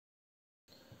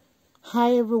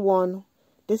Hi everyone,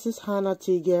 this is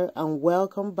TEGA and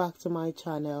welcome back to my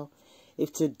channel.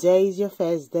 If today is your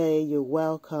first day, you're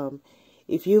welcome.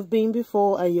 If you've been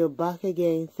before and you're back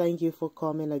again, thank you for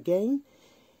coming again.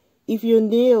 If you're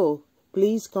new,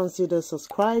 please consider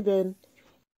subscribing.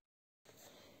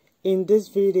 In this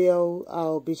video,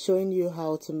 I'll be showing you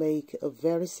how to make a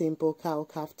very simple cowl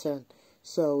kaftan.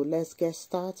 So let's get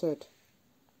started.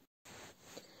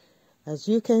 As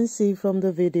you can see from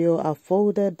the video, I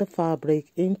folded the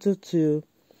fabric into two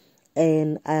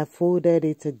and I folded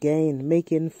it again,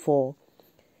 making 4.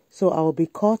 So I'll be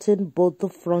cutting both the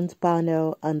front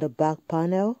panel and the back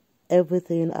panel,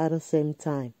 everything at the same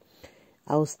time.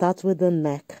 I'll start with the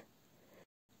neck.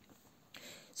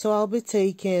 So I'll be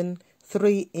taking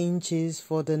 3 inches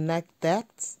for the neck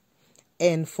depth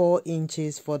and 4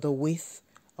 inches for the width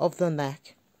of the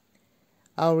neck.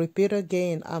 I'll repeat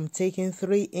again, I'm taking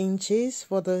 3 inches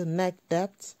for the neck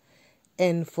depth,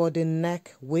 and for the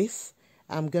neck width,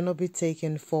 I'm going to be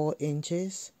taking 4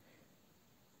 inches.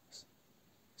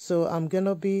 So I'm going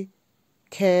to be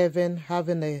having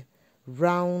a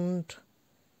round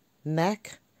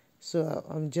neck. So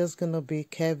I'm just going to be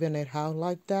curving it out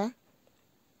like that.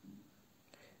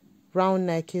 Round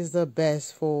neck is the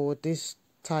best for this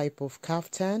type of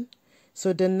kaftan.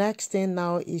 So the next thing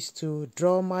now is to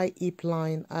draw my hip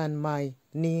line and my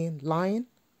knee line.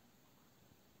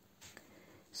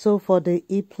 So for the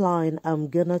hip line, I'm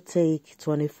gonna take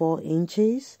 24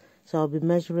 inches. So I'll be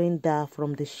measuring that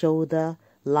from the shoulder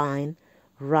line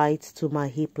right to my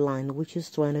hip line, which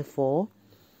is 24.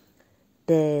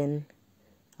 Then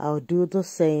I'll do the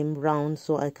same round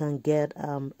so I can get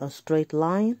a straight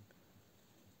line.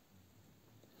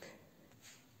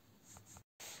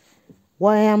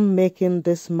 Why I'm making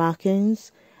these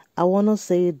markings, I want to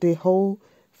say the whole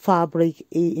fabric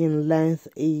in length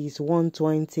is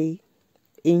 120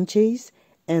 inches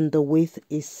and the width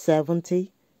is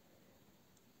 70.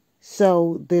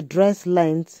 So the dress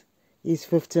length is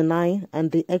 59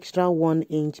 and the extra 1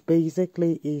 inch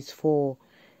basically is for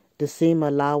the seam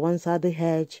allowance at the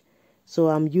edge. So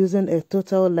I'm using a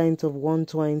total length of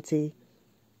 120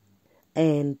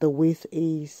 and the width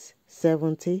is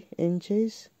 70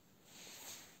 inches.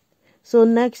 So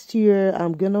next year,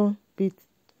 I'm going to be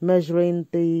measuring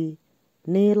the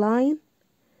knee line.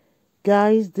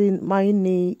 Guys, my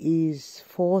knee is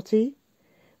 40,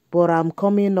 but I'm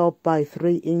coming up by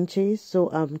 3 inches. So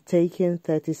I'm taking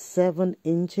 37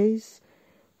 inches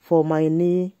for my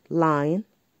knee line.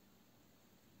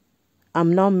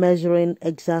 I'm not measuring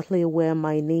exactly where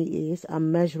my knee is.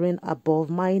 I'm measuring above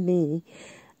my knee.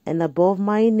 And above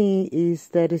my knee is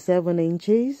 37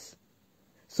 inches.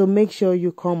 So make sure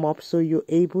you come up so you're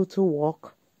able to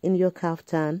walk in your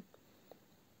kaftan.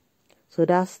 So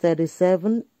that's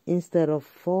 37 instead of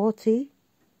 40.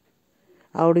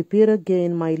 I'll repeat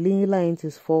again, my knee length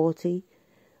is 40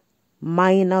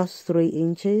 minus 3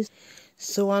 inches.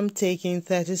 So I'm taking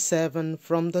 37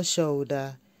 from the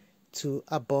shoulder to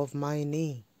above my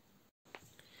knee.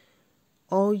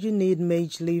 All you need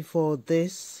majorly for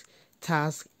this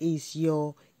task is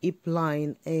your hip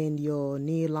line and your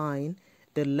knee line,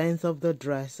 the length of the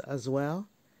dress as well,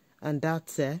 and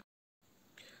that's it.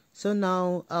 So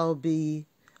now I'll be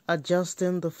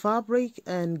adjusting the fabric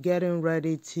and getting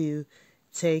ready to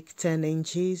take 10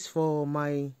 inches for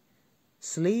my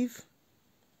sleeve.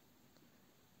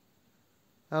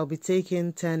 I'll be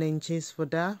taking 10 inches for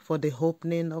that, for the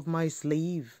opening of my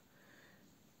sleeve.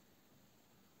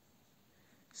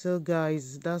 So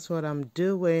guys, that's what I'm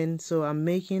doing. So I'm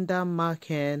making that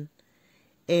marking,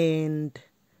 and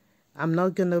I'm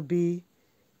not going to be,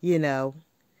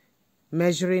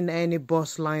 measuring any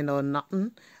bust line or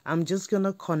nothing. I'm just going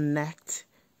to connect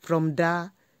from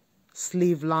that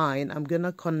sleeve line. I'm going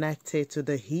to connect it to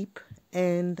the hip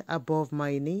and above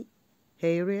my knee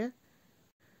area.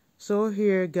 So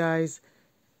here, guys,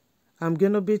 I'm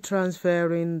going to be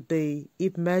transferring the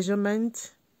hip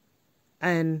measurement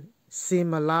and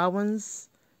seam allowance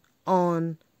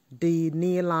on the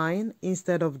knee line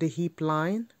instead of the hip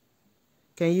line.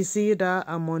 Can you see that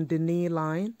I'm on the knee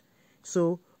line?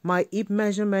 So my hip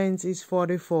measurement is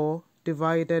 44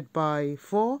 divided by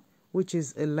 4, which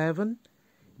is 11.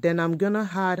 Then I'm going to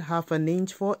add half an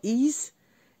inch for ease,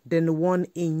 then 1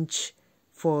 inch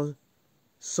for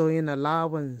sewing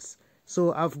allowance.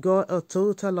 So I've got a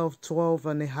total of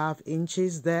 12.5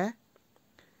 inches there.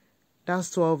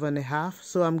 That's 12.5.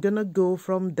 So I'm going to go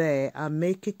from there and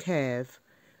make a curve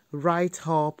right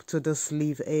up to the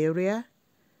sleeve area.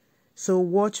 So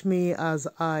watch me as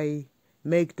I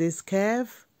make this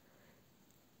curve.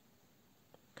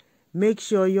 Make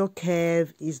sure your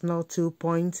curve is not too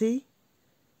pointy.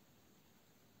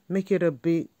 Make it a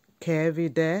bit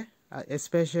curvy there,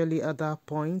 especially at that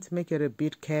point. Make it a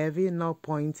bit curvy, not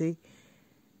pointy,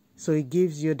 so it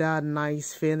gives you that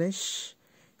nice finish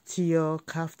to your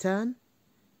kaftan.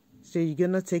 So you're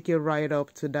gonna take it right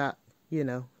up to that, you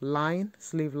know, line,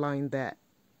 sleeve line there.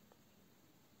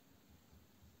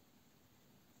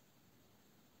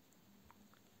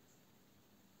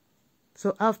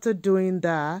 So after doing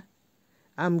that,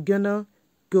 I'm gonna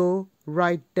go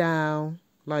right down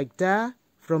like that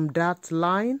from that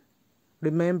line.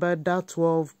 Remember that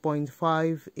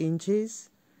 12.5 inches,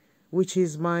 which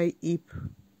is my hip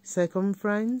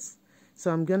circumference.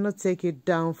 So I'm gonna take it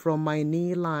down from my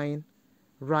knee line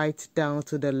right down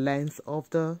to the length of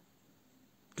the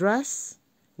dress,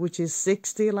 which is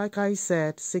 60, like I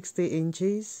said, 60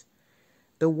 inches.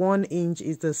 The 1 inch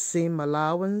is the seam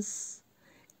allowance,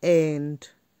 and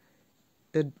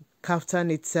the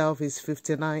kaftan itself is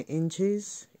 59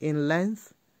 inches in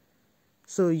length.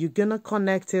 So you're gonna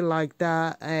connect it like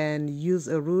that and use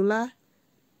a ruler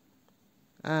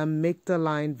and make the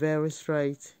line very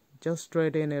straight. Just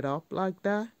straighten it up like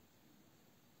that.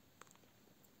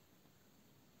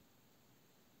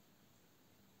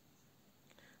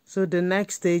 So the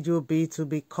next stage will be to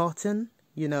be cutting,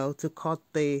 you know, to cut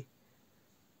the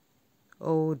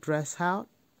whole dress out.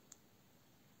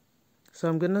 So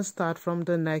I'm gonna start from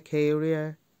the neck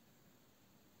area.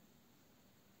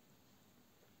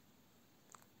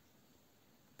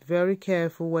 Very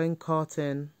careful when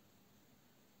cutting.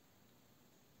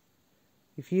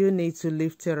 If you need to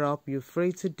lift it up, you're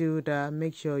free to do that.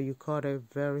 Make sure you cut it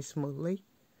very smoothly.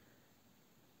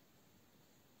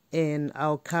 And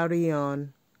I'll carry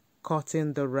on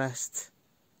cutting the rest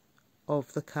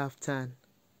of the kaftan.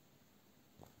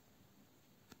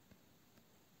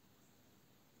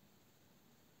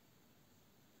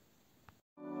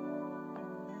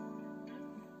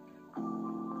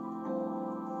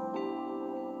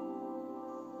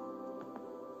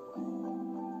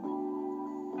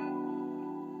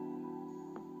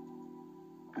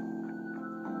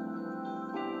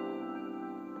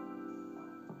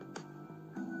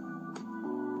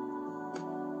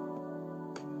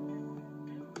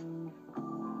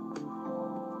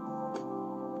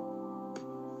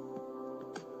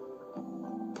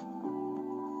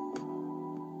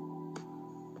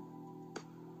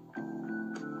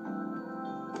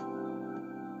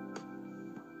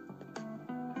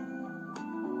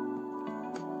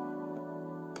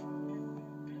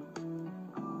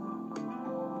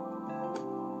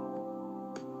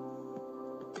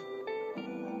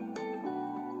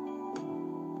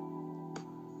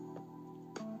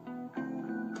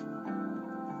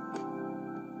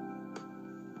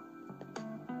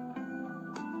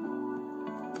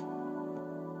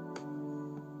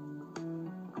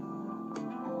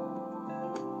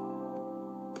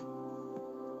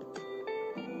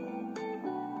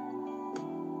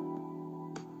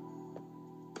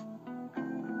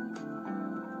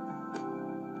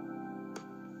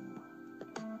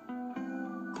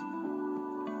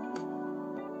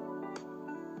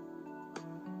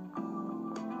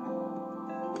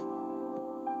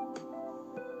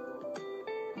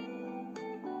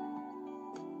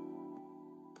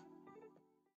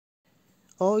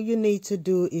 All you need to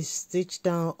do is stitch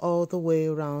down all the way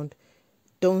around.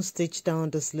 Don't stitch down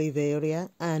the sleeve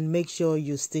area, and make sure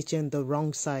you stitch in the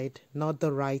wrong side, not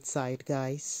the right side,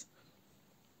 guys.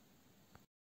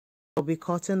 I'll be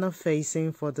cutting a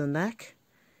facing for the neck.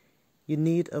 You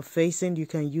need a facing. You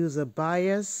can use a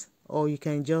bias or you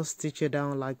can just stitch it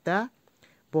down like that.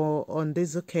 But on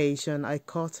this occasion, I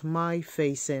cut my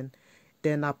facing,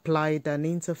 then applied an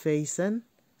interfacing.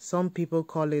 Some people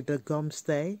call it the gum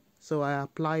stay. So I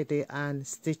applied it and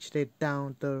stitched it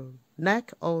down the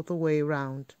neck all the way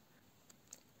around.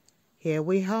 Here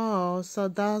we are. So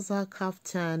that's our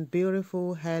kaftan.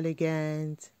 Beautiful,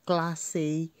 elegant,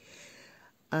 classy.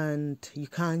 And you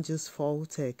can't just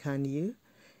fault it, can you?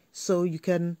 So you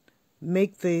can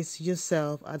make this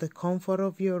yourself at the comfort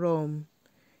of your home.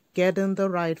 Getting the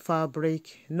right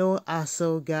fabric. No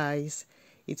hassle, guys.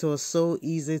 It was so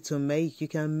easy to make. You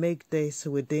can make this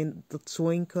within the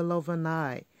twinkle of an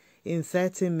eye. In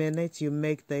 30 minutes, you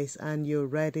make this and you're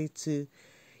ready to,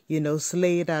 you know,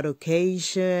 slay that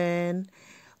occasion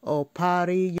or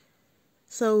party.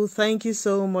 So thank you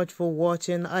so much for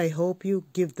watching. I hope you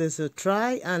give this a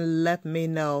try and let me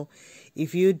know.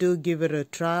 If you do give it a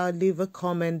try, leave a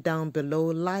comment down below,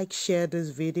 like, share this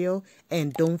video,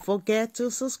 and don't forget to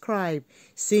subscribe.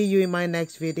 See you in my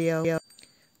next video.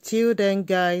 Till then,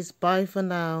 guys, bye for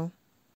now.